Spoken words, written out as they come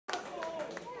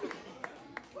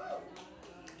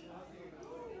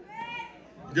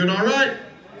Doing all right?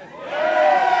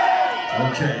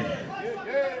 Okay.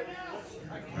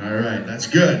 All right, that's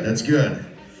good, that's good.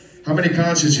 How many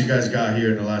concerts you guys got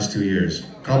here in the last 2 years?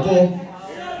 Couple?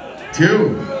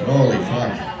 2? Holy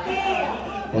fuck.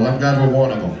 Well, I'm glad we're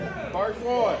one of them.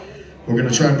 We're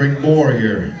gonna try and bring more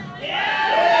here. All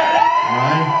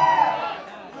right?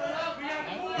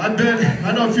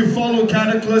 I know if you follow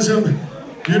Kataklysm,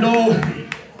 you know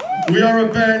we are a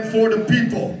band for the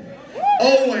people.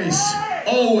 Always,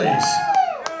 always,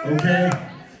 okay?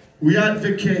 We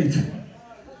advocate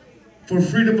for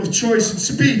freedom of choice and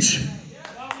speech.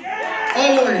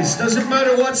 Always, doesn't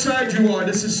matter what side you are,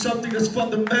 this is something that's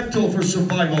fundamental for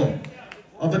survival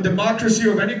of a democracy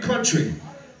or of any country.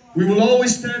 We will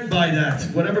always stand by that.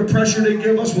 Whatever pressure they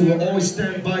give us, we will always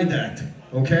stand by that,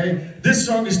 okay? This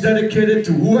song is dedicated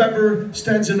to whoever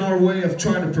stands in our way of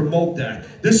trying to promote that.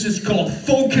 This is called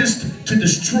Focused to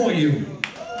Destroy You.